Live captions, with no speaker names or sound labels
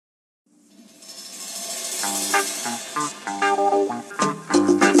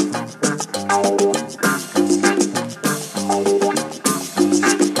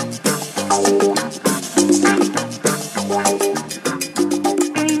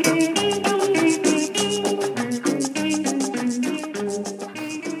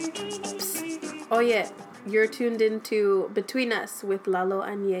Oh yeah, you're tuned into Between Us with Lalo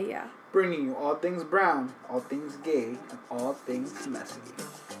and Yeya. Bringing you all things brown, all things gay, and all things messy.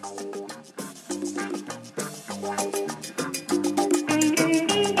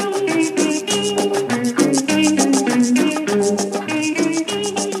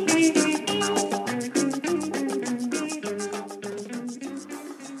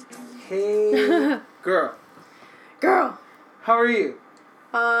 Hey, girl. Girl. How are you?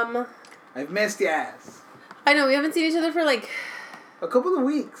 I've missed your ass. I know, we haven't seen each other for like... A couple of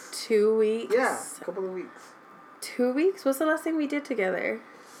weeks. 2 weeks? Yeah, a couple of weeks. 2 weeks? What's the last thing we did together?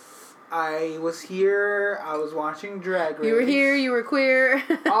 I was here, I was watching Drag Race. You were here, you were queer.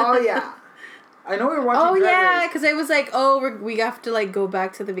 Oh, yeah. I know we were watching Drag Race. Because I was like, we have to like go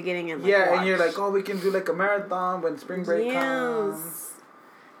back to the beginning and like watch. And you're like, we can do like a marathon when spring break comes.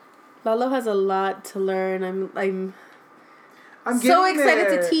 Lalo has a lot to learn. I'm so excited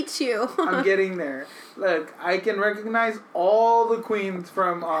there. to teach you. I'm getting there. Look, I can recognize all the queens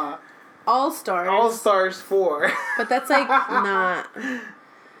from All Stars. All Stars 4. But that's like not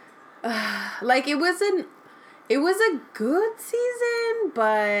like it was a good season,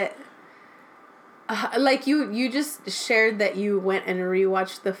 but like you just shared that you went and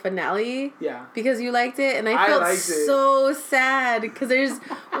rewatched the finale. Yeah. Because you liked it, and I felt so sad because there's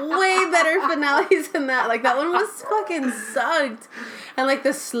way better finales than that. Like that one was fucking sucked, and like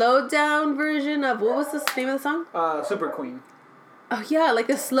the slowed down version of what was the name of the song? Super Queen. Oh yeah, like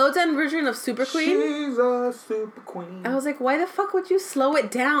the slowed down version of Super Queen. She's a super queen. I was like, why the fuck would you slow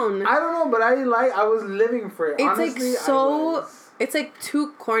it down? I don't know, but I was living for it. It's honestly, like so. It's like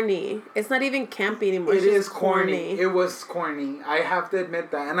too corny. It's not even campy anymore. It is corny. It was corny. I have to admit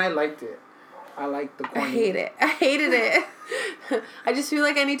that. And I liked it. I liked the corny. I hate it. I hated it. I just feel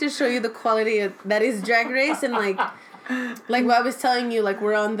like I need to show you the quality that is Drag Race. And like what I was telling you, like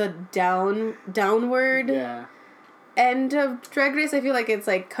we're on the downward end of Drag Race. I feel like it's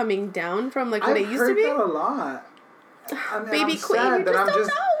like coming down from like what it used to be. I've heard that a lot. I mean, Baby queen, you just don't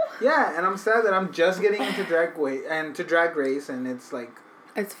know. Yeah, and I'm sad that I'm just getting into Drag Race, and it's like...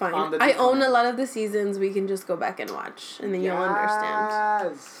 It's fine. I own a lot of the seasons. We can just go back and watch, and then you'll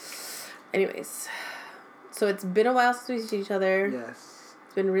understand. Anyways, so it's been a while since we see each other. Yes.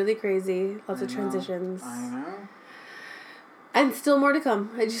 It's been really crazy. Lots of transitions. I know. And still more to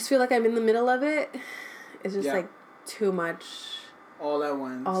come. I just feel like I'm in the middle of it. It's just like too much. All at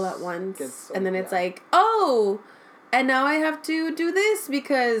once. And then it's like, and now I have to do this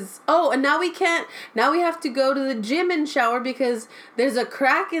because... and now we can't... Now we have to go to the gym and shower because there's a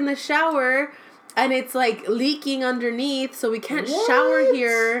crack in the shower and it's, like, leaking underneath, so we can't shower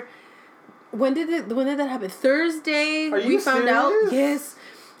here. When did that happen? Thursday we found out. Yes.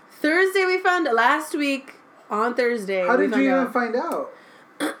 Thursday we found out. Last week on Thursday. How did you even find out?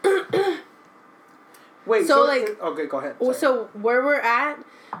 Wait, okay, go ahead. Sorry. So where we're at,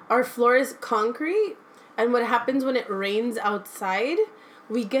 our floor is concrete. And what happens when it rains outside,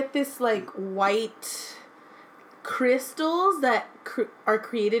 we get this, like, white crystals that are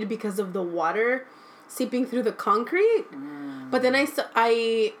created because of the water seeping through the concrete. But then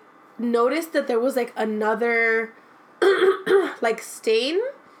I noticed that there was, like, another, like, stain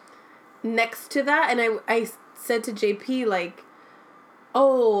next to that. And I said to JP, like,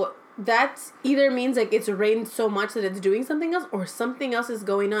 that either means, like, it's rained so much that it's doing something else or something else is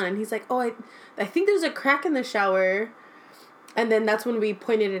going on. And he's like, I think there's a crack in the shower. And then that's when we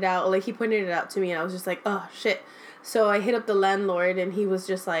pointed it out. Like, he pointed it out to me and I was just like, oh, shit. So I hit up the landlord and he was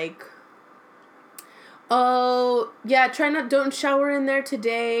just like, don't shower in there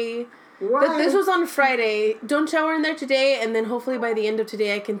today. What? This was on Friday. Don't shower in there today. And then hopefully by the end of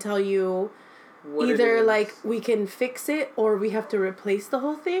today I can tell you... Either, like, we can fix it or we have to replace the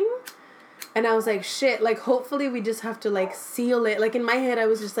whole thing. And I was like, shit, like, hopefully we just have to, like, seal it. Like, in my head, I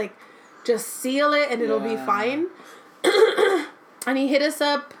was just like, just seal it and it'll be fine. And he hit us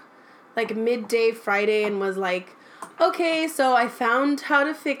up, like, midday Friday and was like, okay, so I found how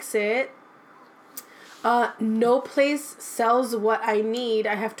to fix it. No place sells what I need.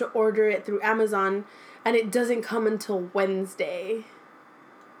 I have to order it through Amazon. And it doesn't come until Wednesday.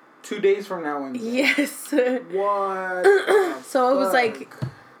 2 days from now, Wednesday. Yes. What? So it was like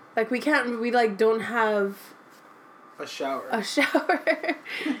we don't have a shower.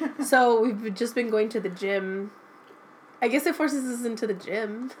 So we've just been going to the gym. I guess it forces us into the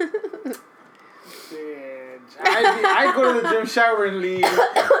gym. I go to the gym, shower, and leave.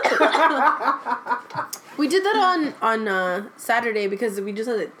 We did that on Saturday because we just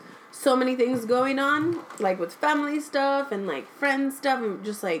had like, so many things going on, like with family stuff and like friend stuff, and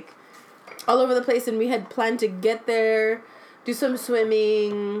just like all over the place. And we had planned to get there, do some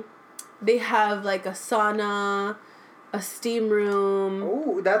swimming. They have like a sauna, a steam room.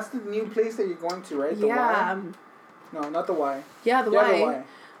 Oh, that's the new place that you're going to, right? The yeah. Y? No, not the Y. Yeah, the Y.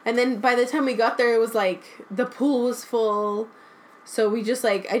 And then by the time we got there, it was like the pool was full. So we just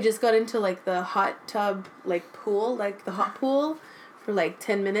like, I just got into like the hot tub, like pool, like the hot pool for like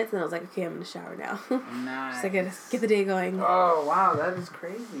 10 minutes. And I was like, okay, I'm going to shower now. Nice. Just like, get the day going. Oh, wow. That is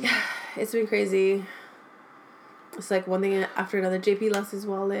crazy. It's been crazy. It's like one thing after another. JP lost his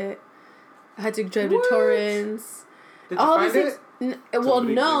wallet. I had to drive to Torrance. Did you find it? Well,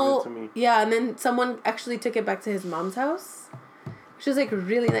 Somebody no. gave it to me. Yeah, and then someone actually took it back to his mom's house. Which was like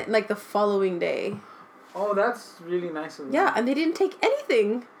really nice, like the following day. Oh, that's really nice of them. Yeah, and they didn't take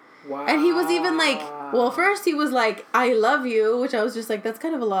anything. Wow. And he was even like, well, first he was like, I love you, which I was just like, that's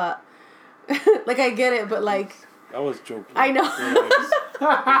kind of a lot. Like, I get it, but like... I was joking. I know.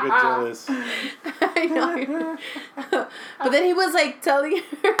 I get jealous. I know. But then he was like telling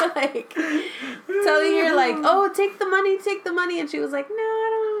her like, oh, take the money. And she was like, no, I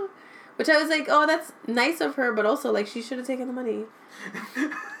don't know. Which I was like, oh, that's nice of her, but also like she should have taken the money.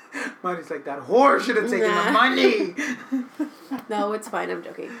 Money's like, that whore should have taken the money. No, it's fine. I'm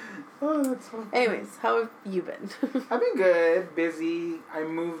joking. Oh, that's so funny. Anyways, how have you been? I've been good, busy. I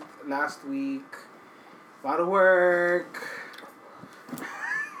moved last week. A lot of work.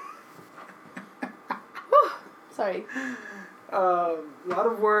 Sorry. A lot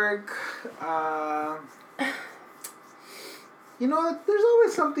of work. You know, there's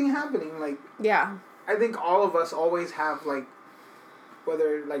always something happening. Like, Yeah. I think all of us always have, like,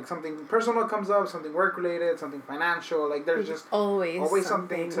 whether, like, something personal comes up, something work-related, something financial. Like, there's just always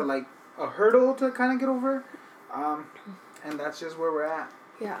something to, like, a hurdle to kind of get over. And that's just where we're at.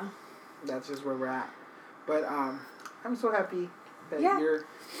 Yeah. That's just where we're at. But I'm so happy that Yeah. you're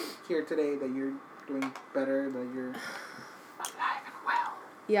here today, that you're doing better, that you're alive and well.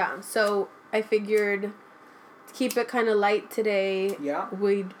 Yeah. So I figured to keep it kind of light today. Yeah.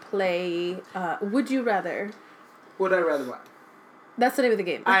 We'd play Would You Rather. Would I rather what? That's the name of the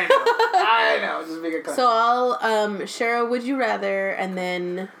game. I know. Just make it cut. So I'll share a Would You Rather, and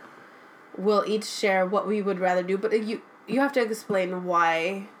then we'll each share what we would rather do. But you have to explain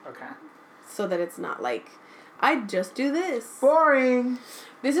why. Okay. So that it's not like, I just do this. Boring.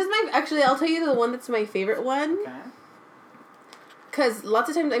 This is actually, I'll tell you the one that's my favorite one. Okay. Because lots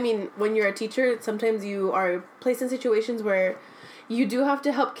of times, I mean, when you're a teacher, sometimes you are placed in situations where you do have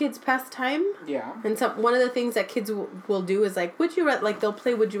to help kids pass time. Yeah. And one of the things that kids will do is like, would you rather, like they'll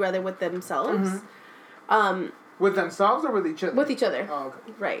play Would You Rather with themselves. Mm-hmm. With themselves or with each other? With each other. Oh,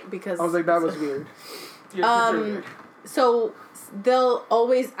 okay. Right, because... I was like, that was weird. Your kids are weird. So they'll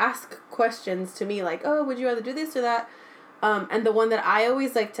always ask questions to me like, oh, would you rather do this or that? And the one that I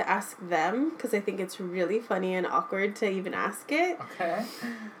always like to ask them, because I think it's really funny and awkward to even ask it. Okay.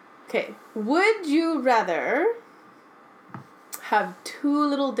 Okay. Would you rather have 2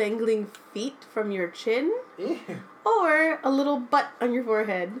 little dangling feet from your chin Ew. or a little butt on your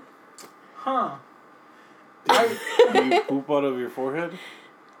forehead? Huh. Do you poop out of your forehead?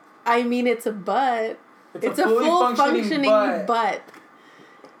 I mean, it's a butt. It's a fully full functioning butt.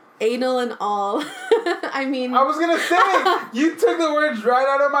 Anal and all. I mean... I was going to say, you took the words right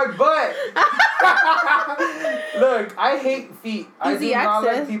out of my butt. Look, I hate feet. Easy not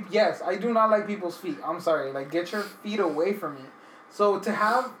access. like people. Yes, I do not like people's feet. I'm sorry. Like, get your feet away from me. So to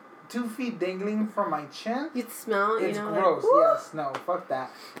have 2 feet dangling from my chin, You'd smell, it's you know, gross. like, Yes, no, fuck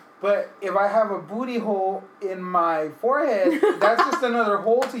that. But if I have a booty hole in my forehead, that's just another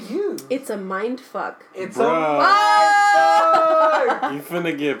hole to use. It's a mind fuck. It's Bruh. a mind fuck. You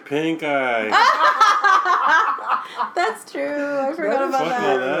finna get pink eye. That's true. I forgot That is about Fuck that.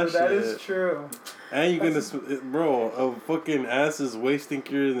 all that That shit. is true. And you're gonna, bro, a fucking ass is way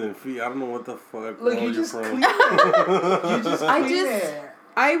stinkier than feet. I don't know what the fuck. Look, world you you're just from. clean it. You just I clean just-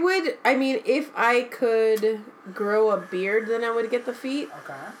 it. I mean, if I could grow a beard, then I would get the feet.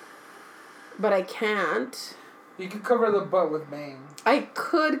 Okay. But I can't. You can cover the butt with bangs. I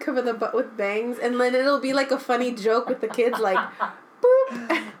could cover the butt with bangs, and then it'll be like a funny joke with the kids, like,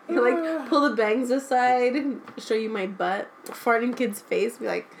 boop. You like pull the bangs aside, show you my butt, fart in kids' face, be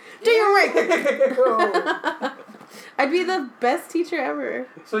like, do your work. I'd be the best teacher ever.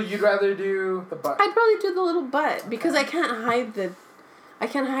 So you'd rather do the butt. I'd probably do the little butt because I can't hide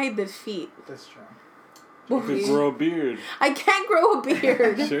the feet. That's true. You could grow a beard. I can't grow a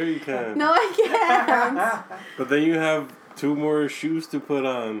beard. Sure you can. No, I can't. But then you have 2 more shoes to put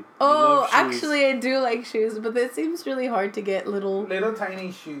on. You Oh, love shoes. actually, I do like shoes, but it seems really hard to get little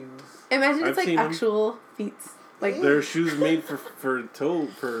tiny shoes. Imagine it's I've like seen 'em. actual feet. Like There are shoes made for toes. toes.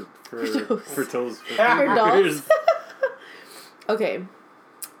 For For fingers. dolls. Okay.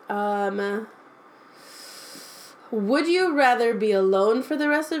 Would you rather be alone for the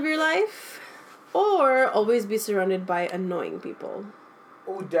rest of your life or always be surrounded by annoying people?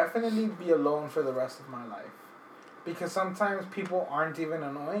 Oh, definitely be alone for the rest of my life. Because sometimes people aren't even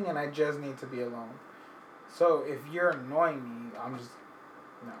annoying and I just need to be alone. So if you're annoying me,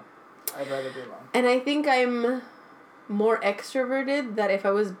 no. I'd rather be alone. And I think I'm more extroverted that if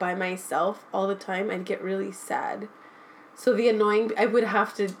I was by myself all the time, I'd get really sad. So I would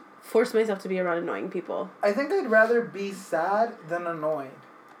have to force myself to be around annoying people. I think I'd rather be sad than annoyed.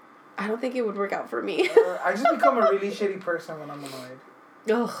 I don't think it would work out for me. I just become a really shitty person when I'm annoyed.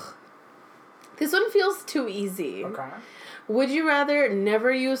 Ugh. This one feels too easy. Okay. Would you rather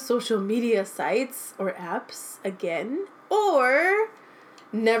never use social media sites or apps again, or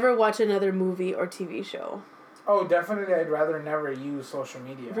never watch another movie or TV show? Oh, definitely I'd rather never use social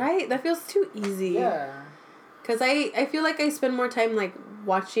media. Right? That feels too easy. Yeah. Because I feel like I spend more time, like,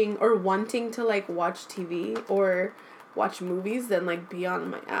 watching or wanting to, like, watch TV or watch movies than, like, be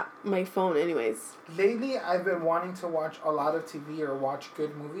on my phone anyways. Lately, I've been wanting to watch a lot of TV or watch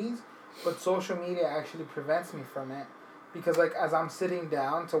good movies, but social media actually prevents me from it. Because, like, as I'm sitting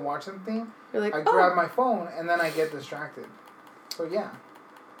down to watch something, You're like, I grab my phone and then I get distracted. So, yeah.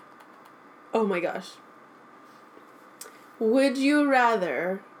 Oh my gosh. Would you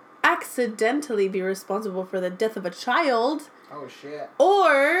rather accidentally be responsible for the death of a child Oh, shit.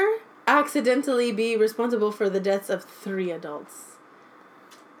 or accidentally be responsible for the deaths of 3 adults?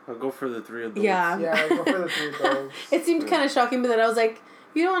 I'll go for the 3 adults. Yeah. Yeah, I go for the 3 adults. It seemed kind of shocking, but then I was like,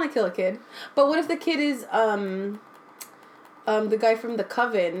 you don't want to kill a kid. But what if the kid is the guy from the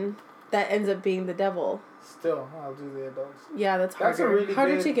Coven that ends up being the devil? Still, I'll do the adults. Yeah, that's harder. That's a really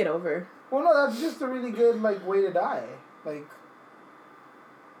harder good- to get over. Well, no, that's just a really good, like, way to die. Like,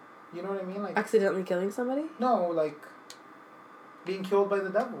 you know what I mean? Like, Accidentally killing somebody? no, like, being killed by the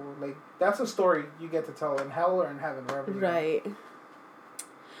devil. Like, that's a story you get to tell in hell or in heaven, wherever you go. Right.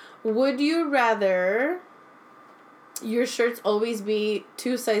 Would you rather your shirts always be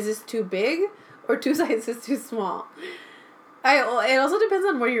 2 sizes too big or 2 sizes too small? It also depends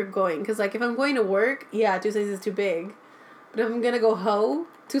on where you're going. Because, like, if I'm going to work, yeah, 2 sizes too big. But if I'm going to go hoe,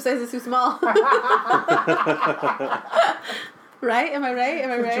 2 sizes too small. Right? Am I right?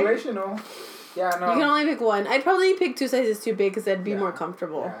 Situational. Yeah, no. You can only pick one. I'd probably pick 2 sizes too big because that'd be Yeah. more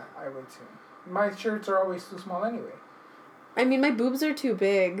comfortable. Yeah, I would too. My shirts are always too small anyway. I mean, my boobs are too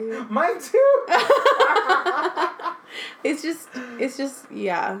big. Mine too! It's just,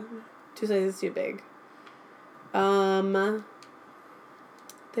 yeah. 2 sizes too big. There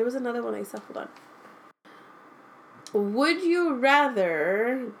was another one I saw. Hold on. Would you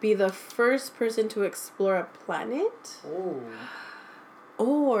rather be the first person to explore a planet Oh.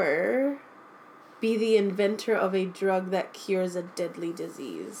 or be the inventor of a drug that cures a deadly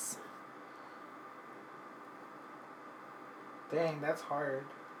disease? Dang, that's hard.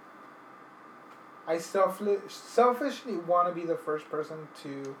 I selfishly want to be the first person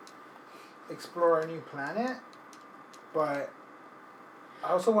to explore a new planet, but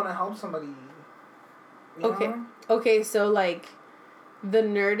I also want to help somebody. You Okay. know? Okay, so, like, the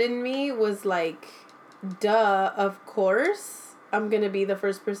nerd in me was like, duh, of course, I'm gonna be the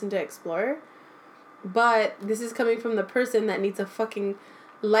first person to explore. But this is coming from the person that needs a fucking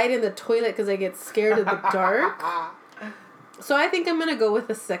light in the toilet because I get scared of the dark. So I think I'm gonna go with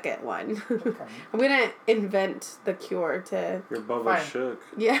the second one. Okay. I'm gonna invent the cure to... Your Bubba Fine. shook.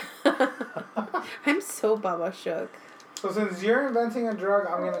 Yeah. I'm so Baba shook. So since you're inventing a drug,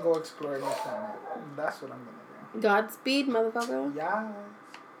 I'm gonna go explore a new planet. That's what I'm gonna Godspeed, motherfucker. do. Yeah.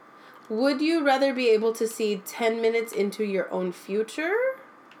 Would you rather be able to see 10 minutes into your own future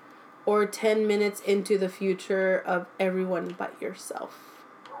or 10 minutes into the future of everyone but yourself?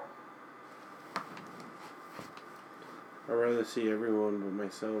 I'd rather see everyone but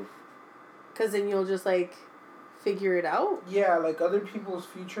myself. Because then you'll just, like, figure it out? Yeah, like other people's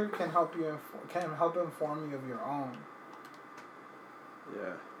future can help you inform you of your own.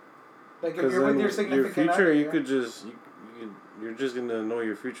 Yeah. Like if Because you're with your your significant future, other, you could just... You're just going to know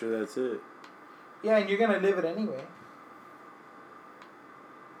your future, that's it. yeah, and you're gonna live it anyway.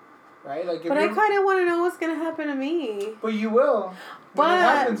 Right? Like if But I you're- kind of want to know what's going to happen to me. But you will. When But- it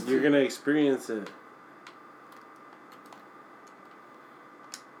happens to You're you. going to experience it.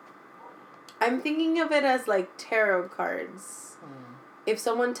 I'm thinking of it as like tarot cards. If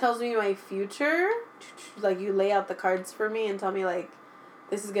someone tells me my future, like you lay out the cards for me and tell me like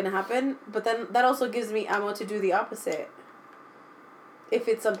this is gonna happen, but then that also gives me ammo to do the opposite. If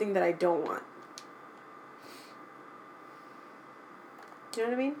it's something that I don't want. Do you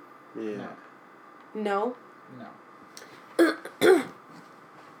know what I mean? Yeah. No? No.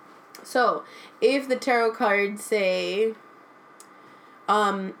 So, if the tarot cards say,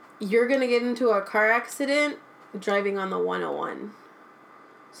 you're gonna get into a car accident driving on the 101.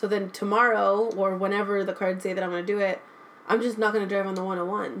 So then tomorrow, or whenever the cards say that I'm gonna do it, I'm just not gonna drive on the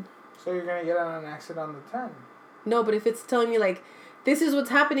 101. So you're gonna get in an accident on the 10. No, but if it's telling me like, this is what's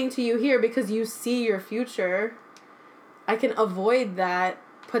happening to you here because you see your future, I can avoid that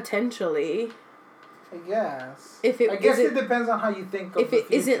potentially. I guess. I guess it depends on how you think of if it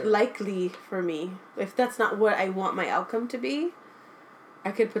isn't likely for me. If that's not what I want my outcome to be,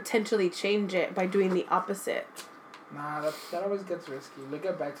 I could potentially change it by doing the opposite. Nah, that always gets risky. Look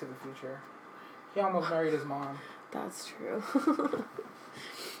at Back to the Future. He almost married his mom. That's true.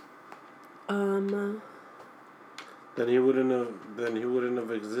 Then he wouldn't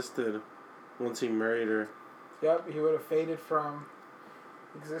have existed once he married her. Yep, he would have faded from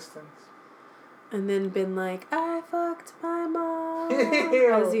existence. And then been like, I fucked my mom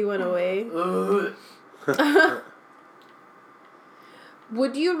as he went away.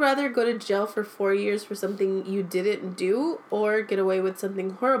 Would you rather go to jail for 4 years for something you didn't do, or get away with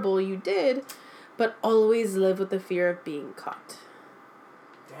something horrible you did, but always live with the fear of being caught?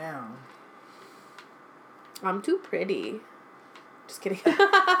 Damn. I'm too pretty. Just kidding.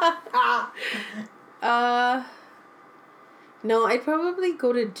 No, I'd probably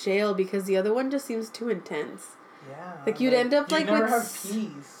go to jail because the other one just seems too intense. Yeah. Like you'd end up like never with have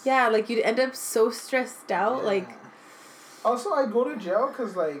peace. Yeah, like you'd end up so stressed out. Yeah. Like. Also, I'd go to jail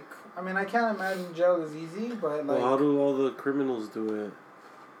because like I can't imagine jail is easy, but like. Well, how do all the criminals do it?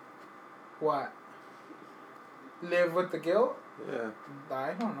 What? Live with the guilt? Yeah.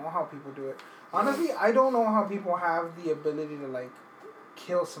 I don't know how people do it. Honestly, I don't know how people have the ability to like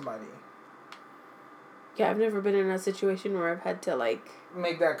kill somebody. Yeah, I've never been in a situation where I've had to like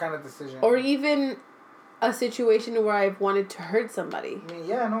make that kind of decision. Or even a situation where I've wanted to hurt somebody. I mean,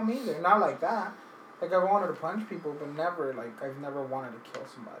 yeah, no, me either. Not like that. Like I've wanted to punch people, but never like I've never wanted to kill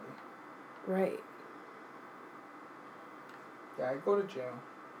somebody. Right. Yeah, I'd go to jail.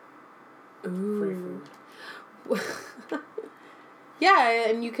 Ooh. Free food. Yeah,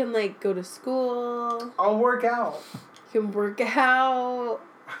 and you can like go to school. I'll work out. You can work out.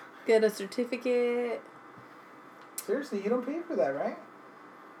 Get a certificate. Seriously, you don't pay for that, right?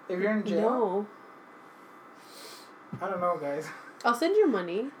 If you're in jail? No. I don't know, guys. I'll send you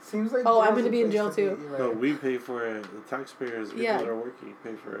money. Seems like I'm going to be in jail too. Be, right? No, we pay for it. The taxpayers, people that are working,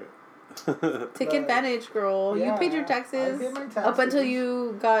 pay for it. Take advantage, girl. Yeah, you paid your taxes, I paid my taxes up until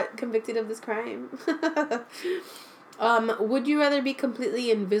you got convicted of this crime. Would you rather be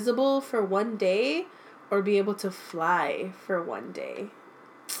completely invisible for one day or be able to fly for one day?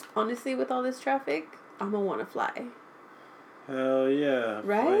 Honestly, with all this traffic, I'm gonna want to fly. Hell yeah.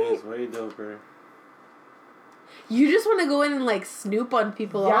 Right? Flying is way doper. You just want to go in and like snoop on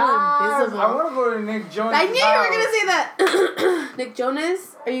people yes, all invisible. I want to go to Nick Jonas. I knew you were gonna say that. Nick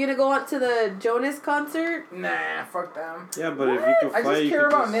Jonas? Are you gonna go on to the Jonas concert? Nah, fuck them. Yeah, but if you could fly, I just you care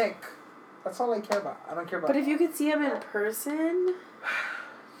could about Nick. That's all I care about. I don't care about. But if you could see him in person.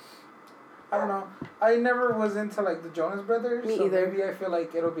 I don't know. I never was into like the Jonas Brothers. Me so either. Maybe I feel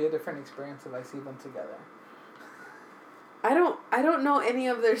like it'll be a different experience if I see them together. I don't know any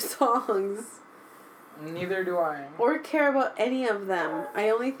of their songs. Neither do I. Or care about any of them. I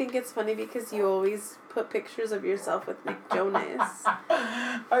only think it's funny because you always put pictures of yourself with Nick Jonas.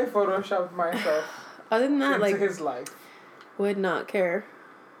 I photoshopped myself Other than that, into like, his life. would not care.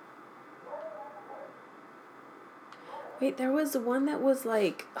 Wait, there was one that was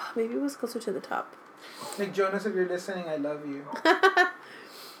like, maybe it was closer to the top. Nick Jonas, if you're listening, I love you.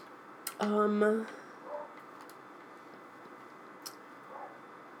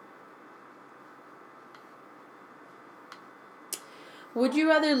 Would you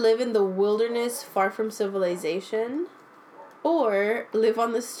rather live in the wilderness far from civilization or live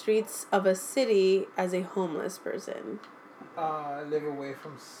on the streets of a city as a homeless person? Live away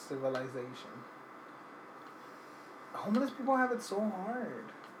from civilization. Homeless people have it so hard.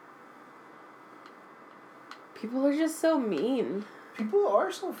 People are just so mean. People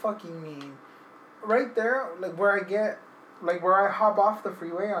are so fucking mean. Right there, like where I hop off the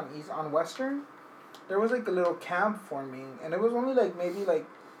freeway on Western, there was like a little camp forming, and it was only like maybe like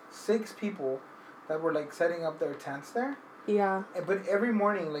 6 people that were like setting up their tents there. Yeah. But every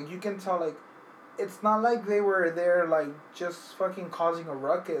morning, like you can tell like it's not like they were there like just fucking causing a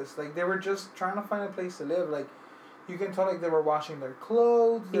ruckus. Like they were just trying to find a place to live. Like you can tell like they were washing their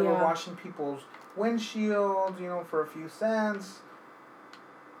clothes, they were washing people's windshields, you know, for a few cents.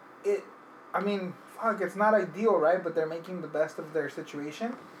 It's not ideal, right? But they're making the best of their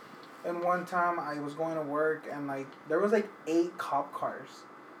situation. And one time I was going to work and like there was like 8 cop cars,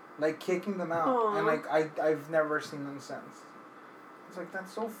 like kicking them out. Aww. And like I've never seen them since. It's like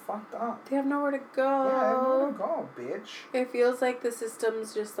that's so fucked up. They have nowhere to go. Yeah, I have nowhere to go, bitch. It feels like the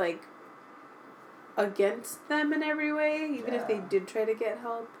system's just like against them in every way, even if they did try to get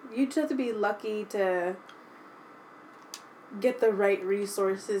help. You just have to be lucky to get the right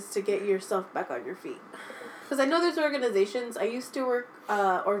resources to get yourself back on your feet. Because I know there's organizations. I used to work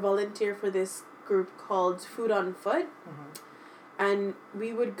or volunteer for this group called Food on Foot. Mm-hmm. And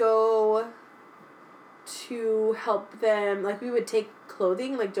we would go to help them. Like, we would take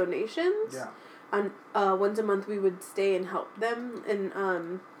clothing, like donations. Yeah. And once a month we would stay and help them.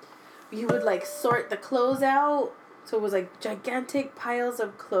 And you would, like, sort the clothes out. So it was, like, gigantic piles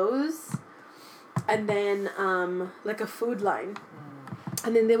of clothes. And then, like, a food line.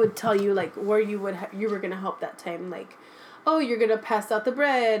 And then they would tell you, like, where you were going to help that time. Like, oh, you're going to pass out the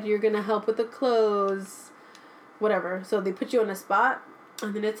bread. You're going to help with the clothes. Whatever. So they put you on a spot.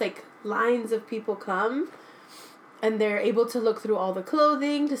 And then it's, like, lines of people come. And they're able to look through all the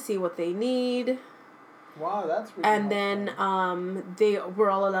clothing to see what they need. Wow, that's really And helpful. then they were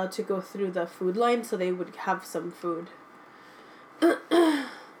all allowed to go through the food line. So they would have some food.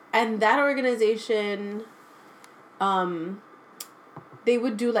 And that organization... they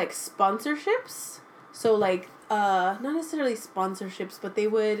would do, like, sponsorships. So, like, not necessarily sponsorships, but they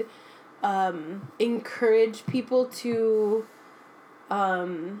would encourage people to,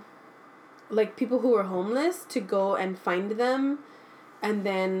 like, people who were homeless to go and find them. And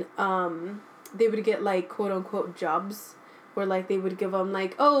then they would get, like, quote-unquote jobs where, like, they would give them,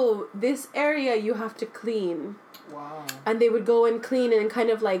 like, oh, this area you have to clean. Wow. And they would go and clean and kind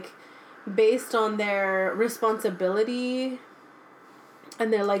of, like, based on their responsibility...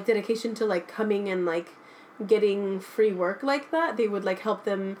 and their, like, dedication to, like, coming and, like, getting free work like that, they would, like, help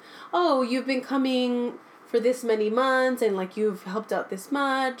them, oh, you've been coming for this many months, and, like, you've helped out this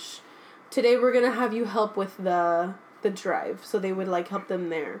much. Today we're gonna have you help with the drive. So they would, like, help them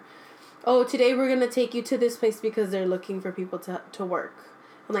there. Oh, today we're gonna take you to this place because they're looking for people to work.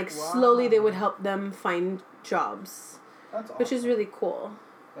 And, like, slowly they would help them find jobs. That's awesome. Which is really cool.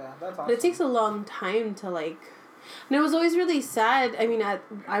 Yeah, that's awesome. But it takes a long time to, like... And it was always really sad. I mean,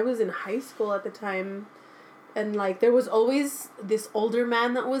 I was in high school at the time. And, like, there was always this older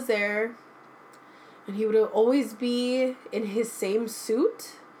man that was there. And he would always be in his same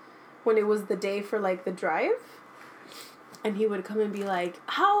suit when it was the day for, like, the drive. And he would come and be like,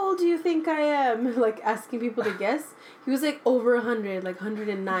 how old do you think I am? Like, asking people to guess. He was, like, over 100, like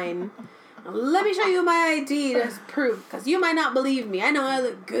 109. Let me show you my ID as proof. Because you might not believe me. I know I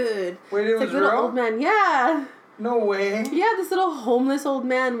look good. Wait, it was like, little real? old man. Yeah. No way. Yeah, this little homeless old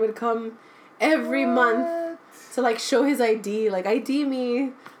man would come every month to, like, show his ID. Like, ID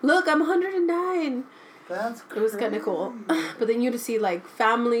me. Look, I'm 109. That's crazy. It was kind of cool. But then you'd see, like,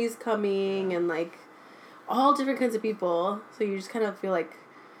 families coming and, like, all different kinds of people. So you just kind of feel like,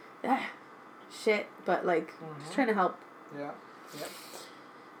 shit. But, like, just trying to help. Yeah. Yeah.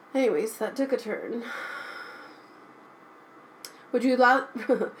 Anyways, that took a turn. Would you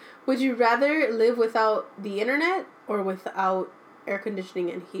rather live without the internet or without air conditioning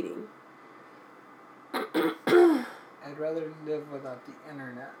and heating? I'd rather live without the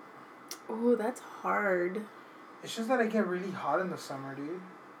internet. Oh, that's hard. It's just that I get really hot in the summer, dude.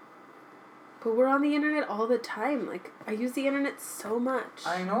 But we're on the internet all the time. Like, I use the internet so much.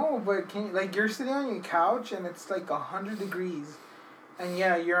 I know, but you're sitting on your couch and it's like 100 degrees. And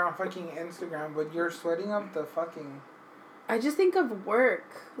yeah, you're on fucking Instagram, but you're sweating up the fucking... I just think of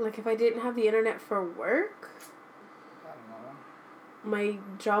work. Like, if I didn't have the internet for work, I don't know. my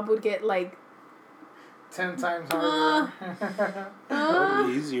job would get, like... 10 times harder. That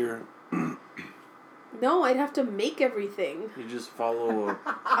would be easier. No, I'd have to make everything. You just follow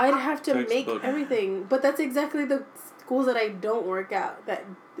I'd have to make textbook. everything. But that's exactly the schools that I don't work at, that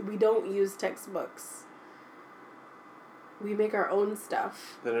we don't use textbooks. We make our own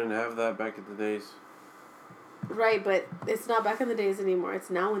stuff. They didn't have that back in the days. Right, but it's not back in the days anymore.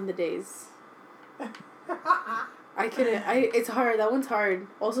 It's now in the days. It's hard. That one's hard.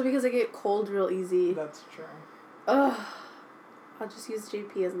 Also because I get cold real easy. That's true. Ugh. I'll just use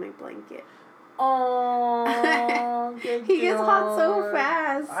JP as my blanket. Oh, He gets hot so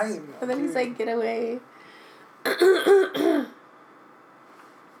fast. I know, and then he's dude. like, get away.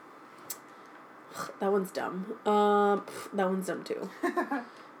 That one's dumb. That one's dumb too.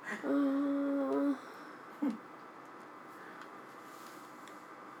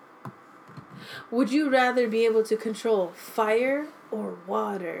 Would you rather be able to control fire or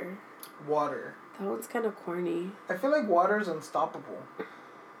water? Water. That one's kind of corny. I feel like water is unstoppable.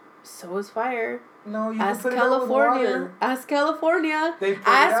 So is fire. No, you Ask can put it out with water. Ask California. They put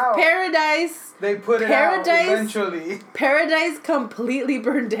Ask it out. Paradise. They put Paradise, it out eventually. Paradise completely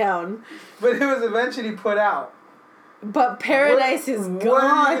burned down. But it was eventually put out. But Paradise is gone. What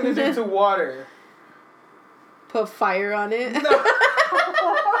are you going to do to water? Put fire on it. No.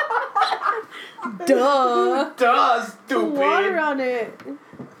 Duh. Duh, stupid. Put water on it.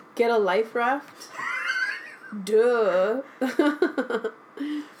 Get a life raft. Duh.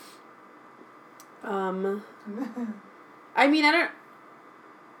 I mean, I don't...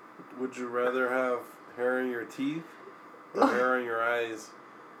 Would you rather have hair in your teeth or hair in your eyes?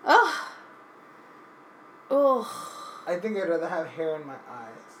 Ugh. Ugh. I think I'd rather have hair in my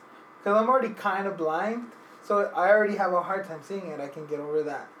eyes. Because I'm already kind of blind, so I already have a hard time seeing it. I can get over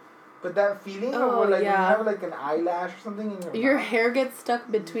that. But that feeling of when you have like an eyelash or something in your mouth, hair gets stuck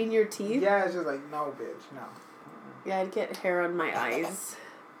between your teeth? Yeah, it's just like, no, bitch, no. Yeah, I'd get hair on my eyes.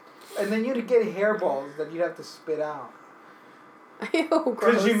 And then you'd get hairballs that you'd have to spit out. Ew, gross.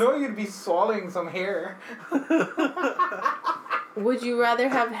 Because you know you'd be swallowing some hair. Would you rather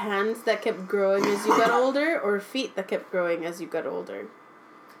have hands that kept growing as you got older or feet that kept growing as you got older?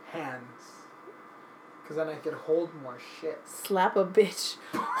 Hands. Because then I could hold more shit. Slap a bitch.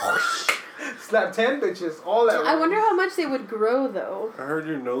 Slap 10 bitches all at once. I wonder how much they would grow, though. I heard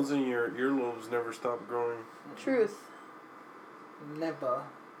your nose and your earlobes never stop growing. Truth. Never.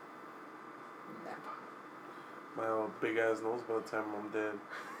 My old big ass nose by the time I'm dead.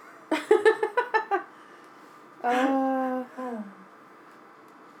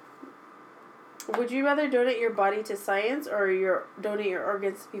 Would you rather donate your body to science or donate your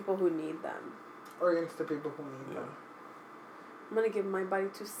organs to people who need them? Organs to people who need them. I'm gonna give my body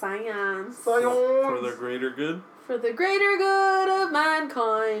to science. Science! For the greater good? For the greater good of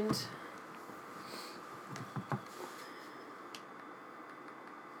mankind.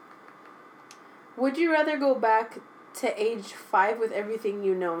 Would you rather go back to age 5 with everything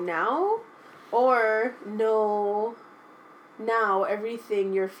you know now? Or know now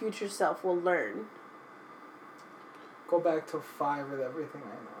everything your future self will learn? Go back to 5 with everything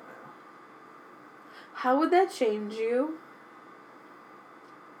I know now. How would that change you?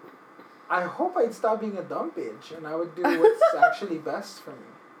 I hope I'd stop being a dumb bitch and I would do what's actually best for me.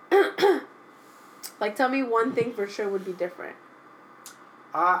 Like, tell me one thing for sure would be different.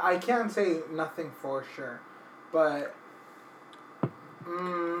 I can't say nothing for sure, but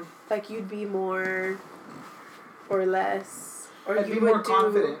like you'd be more or less, or I'd you be would more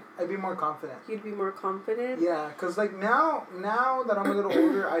confident. I'd be more confident. You'd be more confident. Yeah, cause like now that I'm a little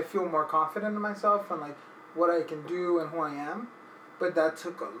older, I feel more confident in myself and like what I can do and who I am. But that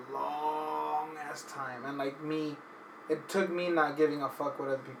took a long ass time, and like it took me not giving a fuck what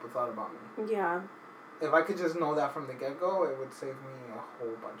other people thought about me. Yeah. If I could just know that from the get-go, it would save me a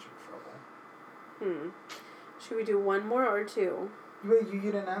whole bunch of trouble. Should we do one more or two? Wait, you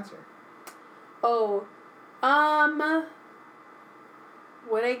didn't answer. Oh,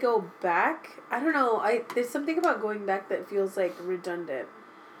 would I go back? I don't know. There's something about going back that feels like redundant.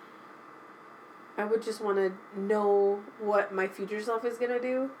 I would just want to know what my future self is gonna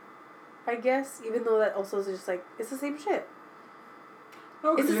do, I guess, even though that also is just like, it's the same shit.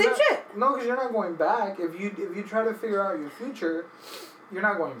 No, it's the same shit. No, because you're not going back. If you try to figure out your future, you're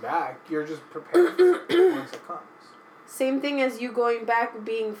not going back. You're just prepared for it once it comes. Same thing as you going back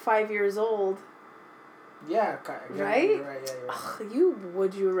being 5 years old. Yeah, kind of. Right? You're right, yeah, you're right. Ugh,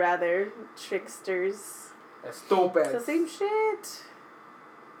 would you rather, tricksters. That's stupid. It's the same shit.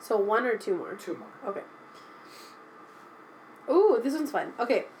 So 1 or 2 more? 2 more. Okay. Ooh, this one's fun.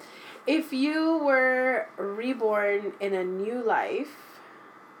 Okay. If you were reborn in a new life,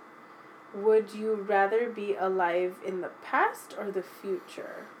 would you rather be alive in the past or the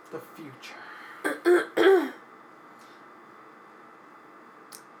future? The future.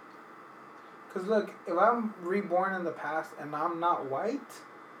 Because look, if I'm reborn in the past and I'm not white,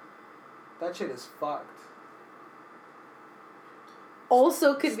 that shit is fucked.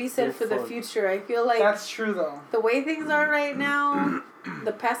 Also could be said for the fucked. future. I feel like That's true though. the way things are right now,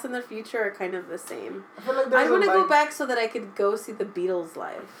 the past and the future are kind of the same. I feel like I there's want to a, go like, back so that I could go see the Beatles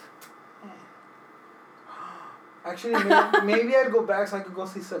live. Actually, maybe I'd go back so I could go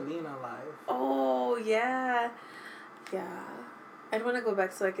see Selena live. Oh, yeah. Yeah. I'd want to go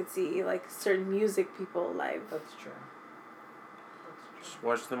back so I could see, like, certain music people live. That's true. That's Just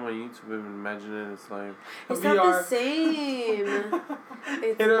watch them on YouTube and imagine it. It's like It's not the same.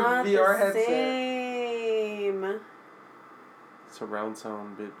 It's Hit a not VR the headset. same. surround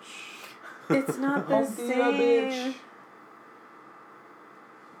sound, bitch. It's not the Home theater, bitch. same.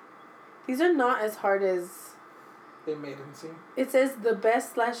 These are not as hard as... They made him seem. It says the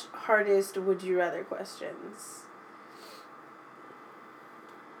best / hardest would you rather questions.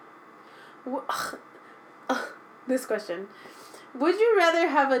 This question. Would you rather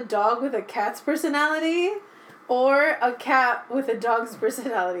have a dog with a cat's personality or a cat with a dog's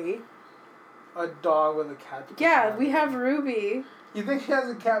personality? A dog with a cat. Yeah, we have Ruby. You think she has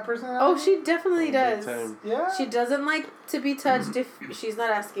a cat personality? Oh, she definitely does. Yeah. She doesn't like to be touched if she's not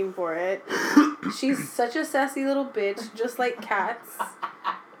asking for it. She's such a sassy little bitch, just like cats.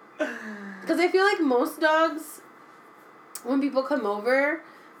 Because I feel like most dogs, when people come over,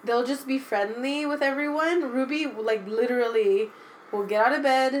 they'll just be friendly with everyone. Ruby, like, literally will get out of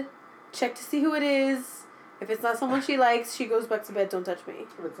bed, check to see who it is. If it's not someone she likes, she goes back to bed, don't touch me.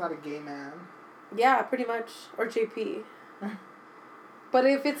 But it's not a gay man. Yeah, pretty much. Or JP. But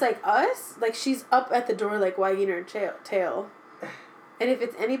if it's like us, like she's up at the door like wagging her tail. And if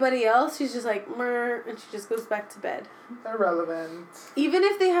it's anybody else, she's just like, meh, and she just goes back to bed. Irrelevant. Even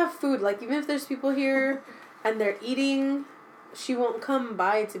if they have food, like even if there's people here and they're eating, she won't come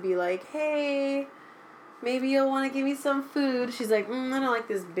by to be like, hey, maybe you'll want to give me some food. She's like, I don't like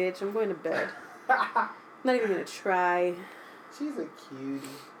this bitch. I'm going to bed. I'm not even going to try. She's a cutie.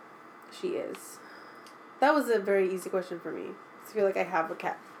 She is. That was a very easy question for me. I feel like I have a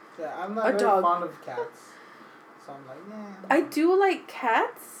cat. Yeah, I'm not A very dog. fond of cats. So I'm like, yeah. I do like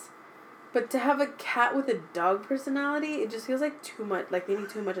cats, but to have a cat with a dog personality, it just feels like too much. Like they need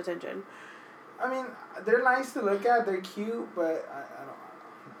too much attention. I mean, they're nice to look at. They're cute, but I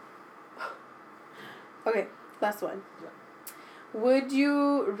don't. Okay, last one. Yeah. Would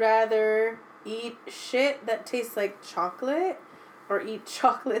you rather eat shit that tastes like chocolate or eat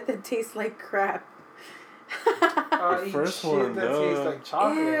chocolate that tastes like crap? The Eat first shit one, that tastes like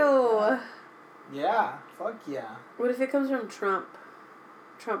chocolate. Ew. Yeah, fuck yeah. What if it comes from Trump?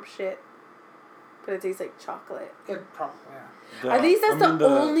 Trump shit. But it tastes like chocolate. It probably, yeah. At least that's the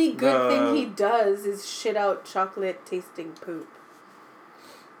only good thing he does is shit out chocolate tasting poop.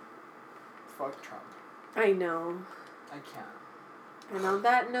 Fuck Trump. I know. I can't. And on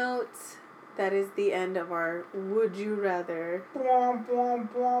that note, that is the end of our Would You Rather. Bwom, bwom,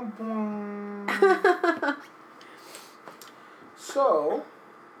 bwom, bwom. So,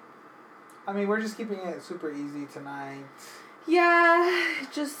 I mean, we're just keeping it super easy tonight. Yeah,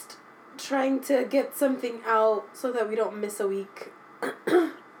 just trying to get something out so that we don't miss a week. I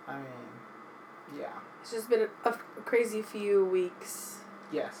mean, yeah. It's just been a crazy few weeks.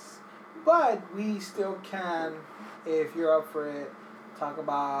 Yes. But we still can, if you're up for it, talk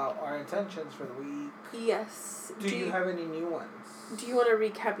about our intentions for the week. Yes. Do you have any new ones? Do you want to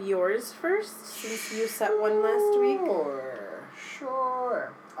recap yours first, since you set one last week?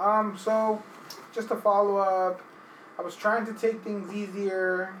 Sure. So, just to follow up, I was trying to take things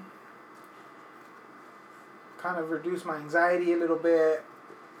easier, kind of reduce my anxiety a little bit.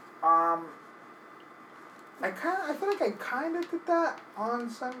 I feel like I kind of did that on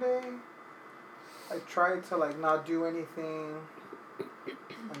Sunday. I tried to, like, not do anything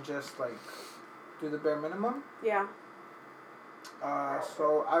and just, like, do the bare minimum. Yeah.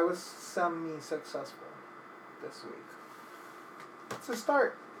 So I was semi-successful this week. It's a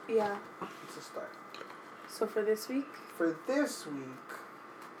start. Yeah. It's a start. So for this week? For this week,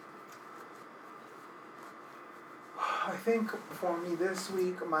 I think for me this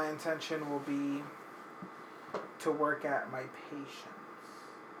week, my intention will be to work at my patience.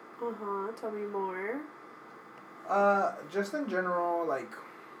 Uh-huh. Tell me more. Just in general, like,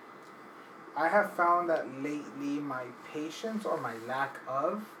 I have found that lately my patience or my lack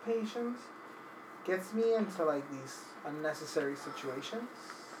of patience gets me into, like, these unnecessary situations.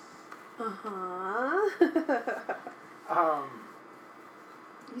 Uh-huh.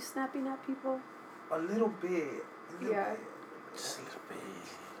 You snapping at people? A little bit. Yeah. Just a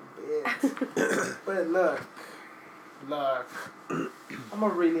bit. But look, I'm a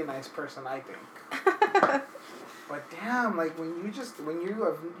really nice person, I think. But damn, like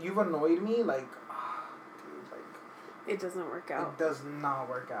you've annoyed me, like, dude, like. It doesn't work out. It does not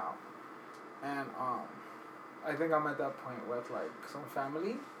work out, and I think I'm at that point with like some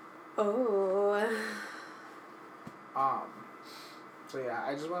family. Oh. So yeah,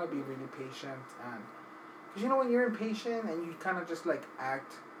 I just want to be really patient, and because you know when you're impatient and you kind of just like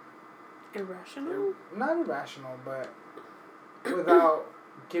act Irrational? not irrational, but without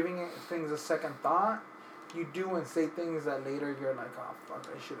giving things a second thought, you do and say things that later you're like, oh fuck,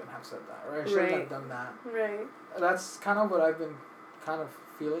 I shouldn't have said that, or I shouldn't have done that. Right. That's kind of what I've been kind of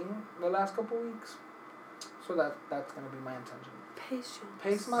feeling the last couple weeks. So that's gonna be my intention. Patience.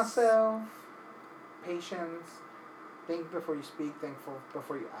 Pace myself. Patience. Think before you speak. Think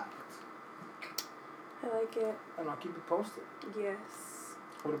before you act. I like it. And I'll keep you posted. Yes.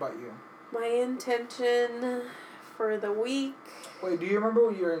 What about you? My intention for the week. Wait, do you remember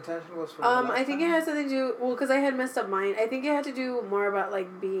what your intention was for the last I think time? it has something to do, well, because I had messed up mine. I think it had to do more about,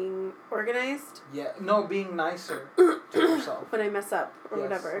 like, being organized. Yeah, no, being nicer to yourself. When I mess up or Yes,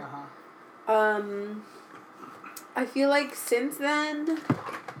 whatever. Uh-huh. I feel like since then,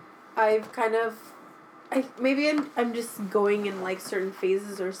 I've kind of, I'm just going in, like, certain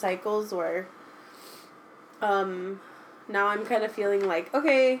phases or cycles where, now I'm kind of feeling like,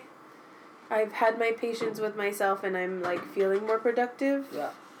 okay, I've had my patience with myself and I'm, like, feeling more productive.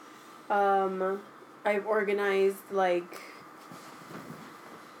 Yeah. I've organized, like,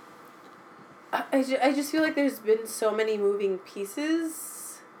 I just feel like there's been so many moving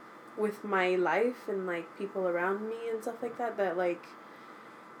pieces with my life and, like, people around me and stuff like that, that, like,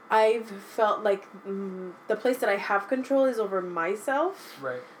 I've felt like the place that I have control is over myself.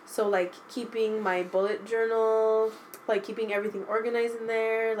 Right. So, like, keeping my bullet journal, like, keeping everything organized in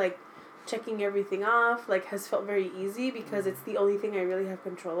there, like, checking everything off, like, has felt very easy because it's the only thing I really have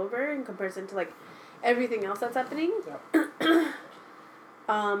control over in comparison to, like, everything else that's happening. Yeah.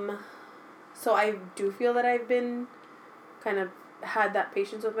 So I do feel that I've been kind of had that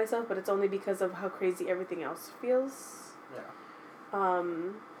patience with myself, but it's only because of how crazy everything else feels. Yeah.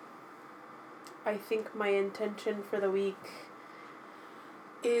 I think my intention for the week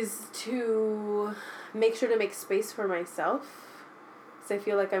is to make sure to make space for myself. Because I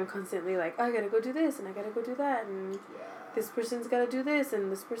feel like I'm constantly like, oh, I gotta go do this and I gotta go do that and this person's gotta do this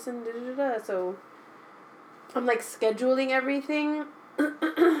and this person da-da-da-da. So I'm like scheduling everything.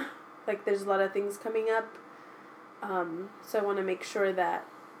 Like there's a lot of things coming up. So I want to make sure that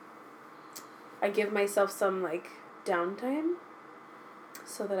I give myself some like downtime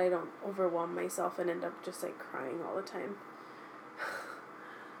so that I don't overwhelm myself and end up just like crying all the time.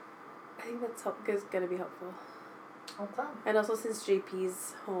 I think that's going to be helpful. Okay. And also since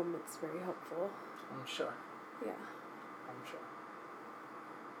JP's home, it's very helpful. I'm sure. Yeah. I'm sure.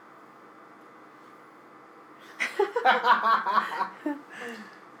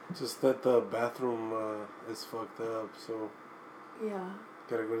 Just that the bathroom is fucked up, so Yeah.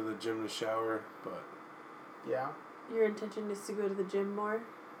 gotta go to the gym to shower, but Yeah. Your intention is to go to the gym more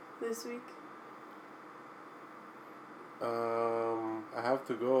this week? I have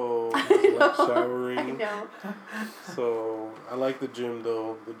to go. I I like know. showering. I know. So I like the gym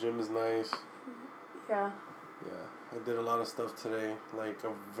though. The gym is nice. Yeah. Yeah, I did a lot of stuff today, like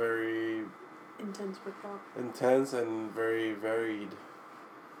a very Intense workout. intense and very varied.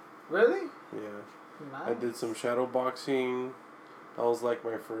 Really? Yeah. Nice. I did some shadow boxing. That was like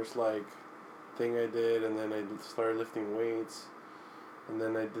my first like thing I did, and then I started lifting weights, and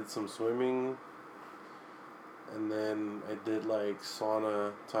then I did some swimming, and then I did like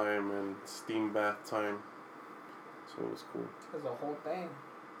sauna time and steam bath time. So it was cool. There's a whole thing.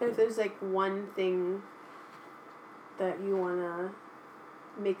 If there's like one thing that you wanna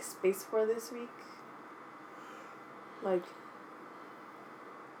make space for this week, like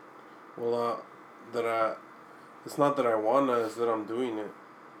Well, it's not that I wanna, it's that I'm doing it.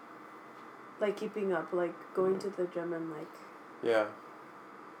 like keeping up, like going to the gym and like Yeah.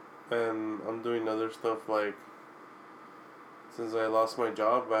 And I'm doing other stuff like, since I lost my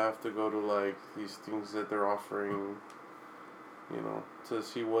job, I have to go to like these things that they're offering, you know, to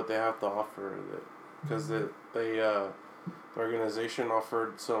see what they have to offer. Because the organization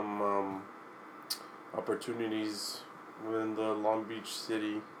offered some opportunities within the Long Beach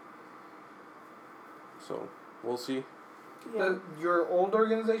city. So we'll see. yeah. Your old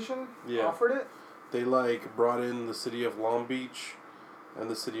organization offered it? They like brought in the city of Long Beach, and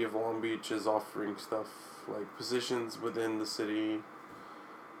the city of Long Beach is offering stuff like positions within the city.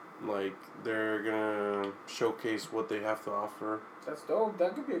 Like they're gonna showcase what they have to offer. That's dope.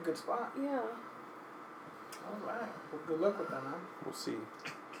 That could be a good spot. Yeah. Alright. Well, good luck with that, man. We'll see.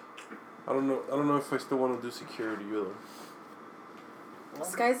 I don't know if I still want to do security though. Well,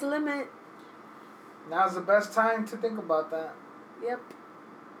 Sky's the limit. now's the best time to think about that. Yep.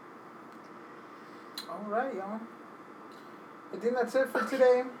 Alright, y'all. I think that's it for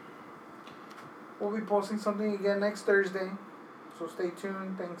today. We'll be posting something again next Thursday. So stay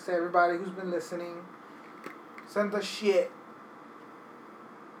tuned. Thanks to everybody who's been listening. Send us shit.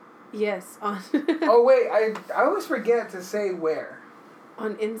 Yes. On Oh, wait. I always forget to say where.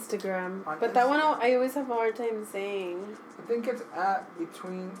 On Instagram. On But that one I always have a hard time saying. I think it's at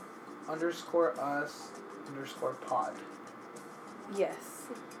between _us_pod. Yes.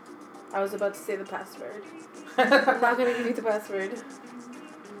 I was about to say the password. I'm not going to give you the password.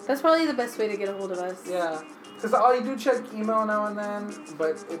 That's probably the best way to get a hold of us. Yeah. Because I do check email now and then,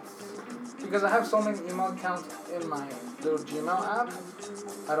 but it's... Because I have so many email accounts in my little Gmail app,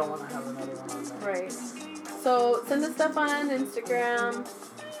 I don't want to have another one on there. Right. So send us stuff on Instagram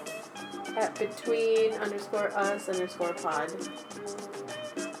at between_us_pod.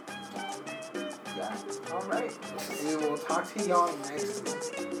 Yeah. All right. We will talk to y'all next week.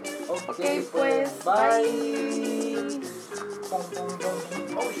 Okay, pues. Bye. Bye. Boom, boom, boom,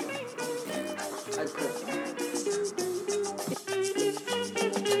 boom. Oh, shit.